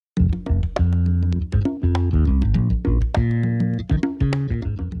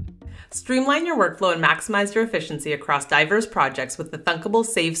Streamline your workflow and maximize your efficiency across diverse projects with the Thunkable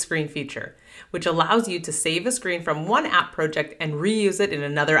Save Screen feature, which allows you to save a screen from one app project and reuse it in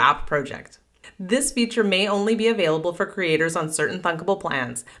another app project. This feature may only be available for creators on certain Thunkable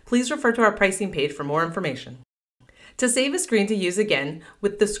plans. Please refer to our pricing page for more information. To save a screen to use again,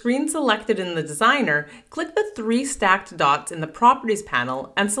 with the screen selected in the designer, click the 3 stacked dots in the Properties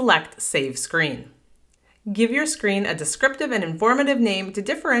panel and select Save Screen. Give your screen a descriptive and informative name to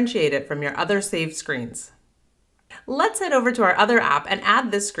differentiate it from your other saved screens. Let's head over to our other app and add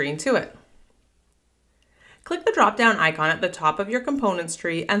this screen to it. Click the drop-down icon at the top of your components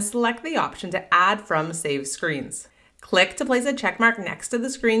tree and select the option to Add from Saved Screens. Click to place a checkmark next to the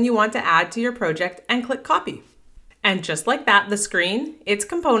screen you want to add to your project and click Copy. And just like that, the screen, its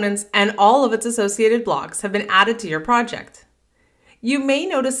components, and all of its associated blocks have been added to your project. You may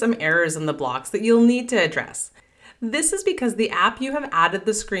notice some errors in the blocks that you'll need to address. This is because the app you have added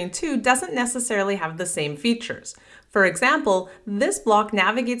the screen to doesn't necessarily have the same features. For example, this block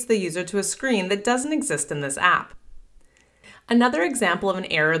navigates the user to a screen that doesn't exist in this app. Another example of an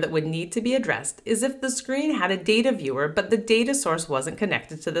error that would need to be addressed is if the screen had a data viewer but the data source wasn't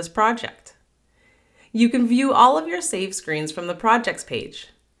connected to this project. You can view all of your save screens from the Projects page.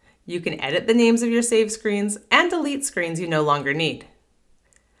 You can edit the names of your save screens and delete screens you no longer need.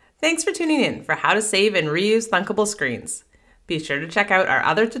 Thanks for tuning in for how to save and reuse Thunkable screens. Be sure to check out our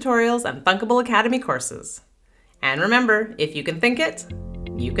other tutorials and Thunkable Academy courses. And remember, if you can think it,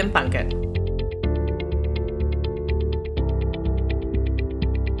 you can thunk it.